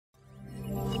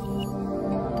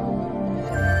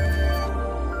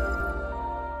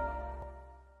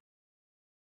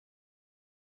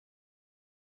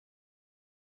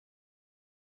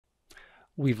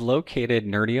We've located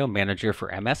Nerdio Manager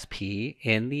for MSP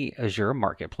in the Azure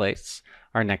Marketplace.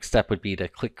 Our next step would be to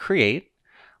click Create.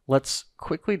 Let's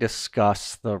quickly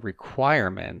discuss the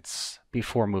requirements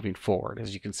before moving forward.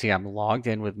 As you can see, I'm logged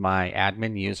in with my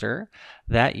admin user.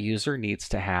 That user needs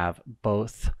to have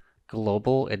both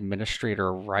global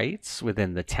administrator rights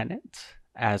within the tenant,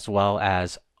 as well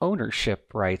as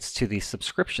ownership rights to the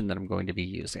subscription that I'm going to be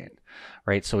using,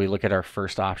 right? So we look at our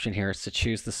first option here is to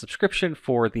choose the subscription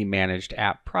for the managed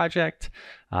app project.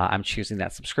 I'm choosing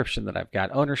that subscription that I've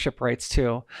got ownership rights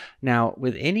to. Now,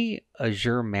 with any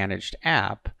Azure managed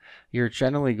app, you're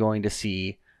generally going to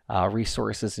see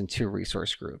resources in two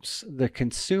resource groups. The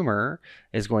consumer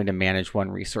is going to manage one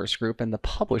resource group and the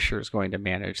publisher is going to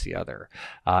manage the other.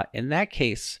 In that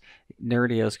case,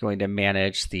 Nerdio is going to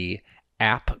manage the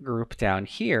app group down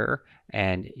here,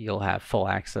 and you'll have full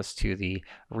access to the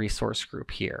resource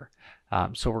group here.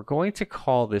 So we're going to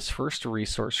call this first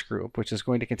resource group, which is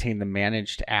going to contain the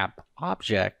managed app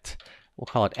object. We'll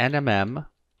call it NMM.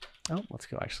 Oh, let's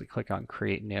go actually click on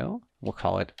Create New. We'll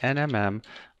call it NMM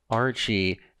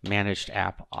RG Managed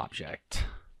App Object.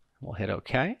 We'll hit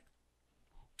OK.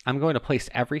 I'm going to place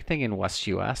everything in West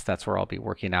US. That's where I'll be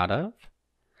working out of.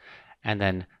 And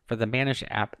then for the managed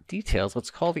app details,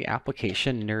 let's call the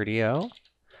application Nerdio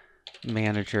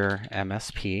Manager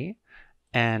MSP.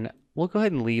 And we'll go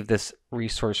ahead and leave this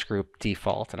resource group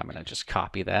default, and I'm going to just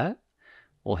copy that.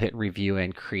 We'll hit Review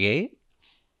and Create.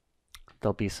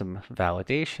 There'll be some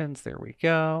validations. There we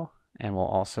go. And we'll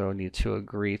also need to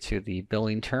agree to the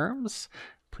billing terms.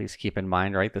 Please keep in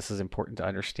mind, right, this is important to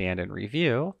understand and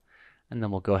review. And then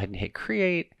we'll go ahead and hit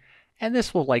Create. And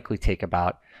this will likely take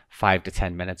about 5 to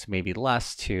 10 minutes, maybe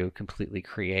less, to completely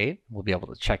create. We'll be able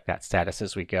to check that status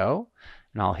as we go.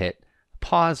 And I'll hit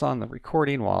pause on the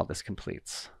recording while this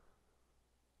completes.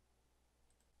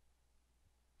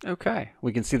 Okay,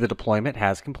 we can see the deployment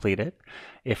has completed.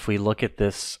 If we look at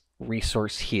this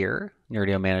resource here,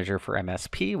 Nerdio Manager for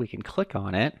MSP, we can click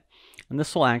on it. And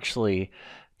this will actually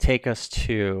take us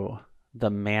to the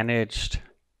managed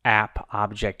app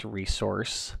object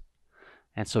resource.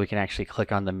 And so we can actually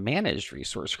click on the managed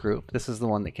resource group. This is the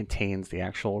one that contains the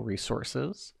actual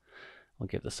resources. We'll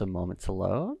give this a moment to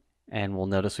load. And we'll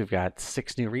notice we've got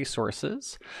 6 new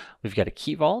resources. We've got a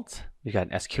key vault, we've got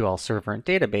an SQL server and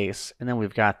database, and then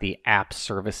we've got the app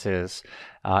services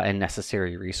and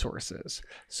necessary resources.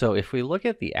 So if we look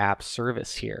at the app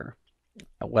service here,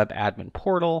 a web admin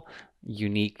portal,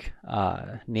 unique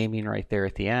naming right there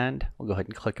at the end, we'll go ahead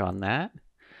and click on that.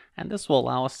 And this will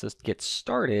allow us to get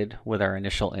started with our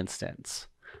initial instance.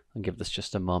 I'll give this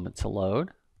just a moment to load.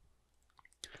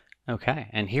 Okay,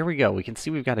 and here we go. We can see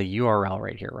we've got a URL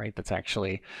right here, right? That's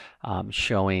actually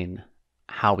showing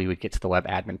how we would get to the web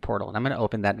admin portal. And I'm going to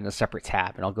open that in a separate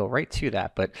tab, and I'll go right to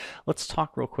that. But let's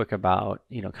talk real quick about,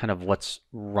 kind of what's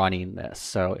running this.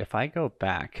 So if I go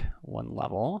back one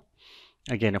level,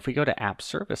 again, if we go to app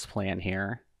service plan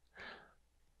here,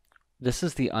 this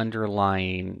is the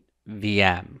underlying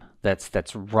VM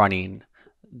that's running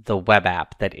the web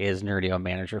app that is Nerdio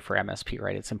Manager for MSP,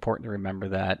 right? It's important to remember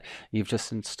that you've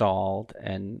just installed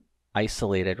and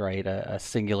isolated, right, a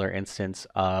singular instance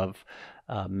of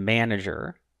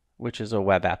Manager, which is a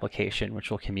web application,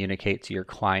 which will communicate to your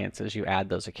clients as you add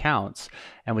those accounts.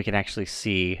 And we can actually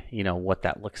see, what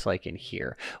that looks like in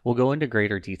here. We'll go into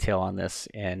greater detail on this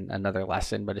in another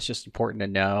lesson, but it's just important to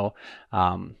know,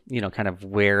 kind of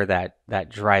where that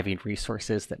driving resource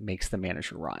is that makes the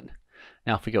manager run.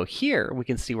 Now, if we go here, we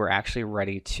can see we're actually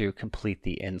ready to complete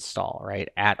the install, right,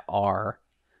 at our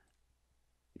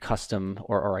custom,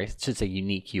 or I should say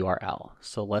unique URL.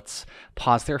 So let's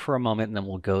pause there for a moment, and then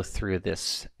we'll go through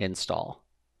this install.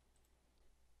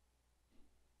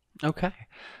 Okay,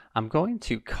 I'm going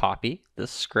to copy this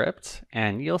script,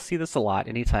 and you'll see this a lot.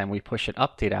 Anytime we push an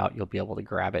update out, you'll be able to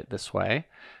grab it this way.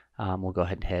 We'll go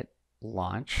ahead and hit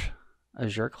launch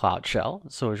Azure Cloud Shell.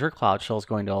 So Azure Cloud Shell is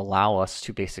going to allow us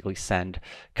to basically send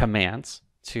commands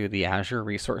to the Azure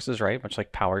resources, right? Much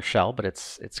like PowerShell, but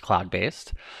it's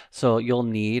cloud-based. So you'll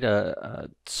need a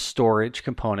storage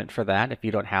component for that. If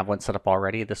you don't have one set up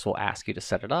already, this will ask you to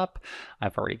set it up.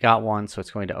 I've already got one, so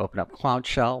it's going to open up Cloud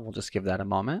Shell. We'll just give that a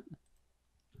moment.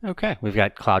 Okay, we've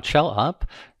got Cloud Shell up.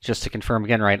 Just to confirm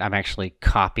again, right, I'm actually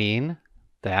copying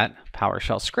that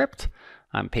PowerShell script.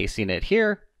 I'm pasting it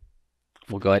here.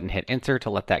 We'll go ahead and hit enter to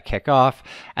let that kick off.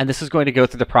 And this is going to go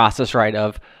through the process, right,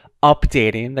 of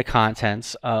updating the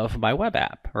contents of my web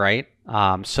app, right?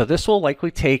 So this will likely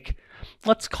take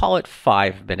let's call it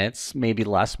 5 minutes, maybe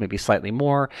less, maybe slightly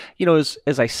more.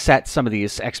 As I set some of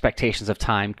these expectations of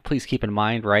time, please keep in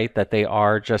mind, right, that they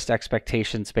are just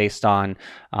expectations based on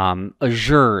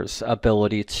Azure's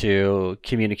ability to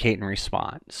communicate and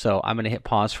respond. So I'm going to hit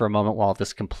pause for a moment while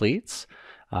this completes.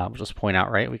 We'll just point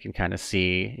out, right, we can kind of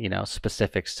see,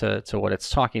 specifics to what it's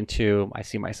talking to. I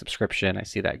see my subscription, I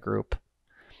see that group,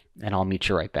 and I'll meet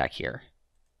you right back here.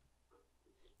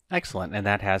 Excellent, and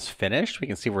that has finished. We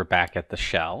can see we're back at the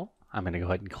shell. I'm going to go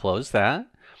ahead and close that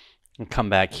and come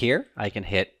back here. I can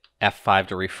hit F5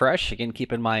 to refresh. Again,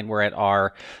 keep in mind we're at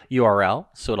our URL,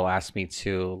 so it'll ask me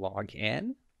to log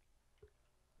in.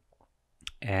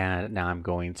 And now I'm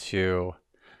going to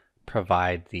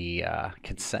provide the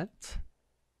consent.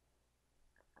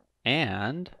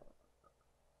 And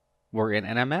we're in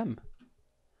NMM.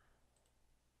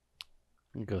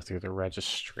 Go through the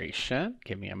registration.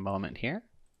 Give me a moment here.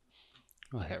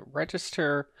 I'll hit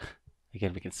register.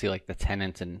 Again, we can see like the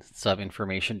tenant and sub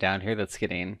information down here that's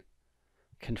getting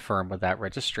confirmed with that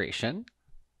registration.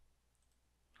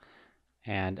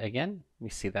 And again, we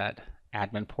see that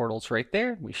admin portal's right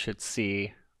there. We should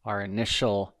see our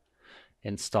initial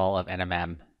install of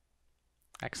NMM.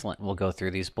 Excellent. We'll go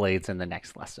through these blades in the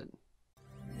next lesson.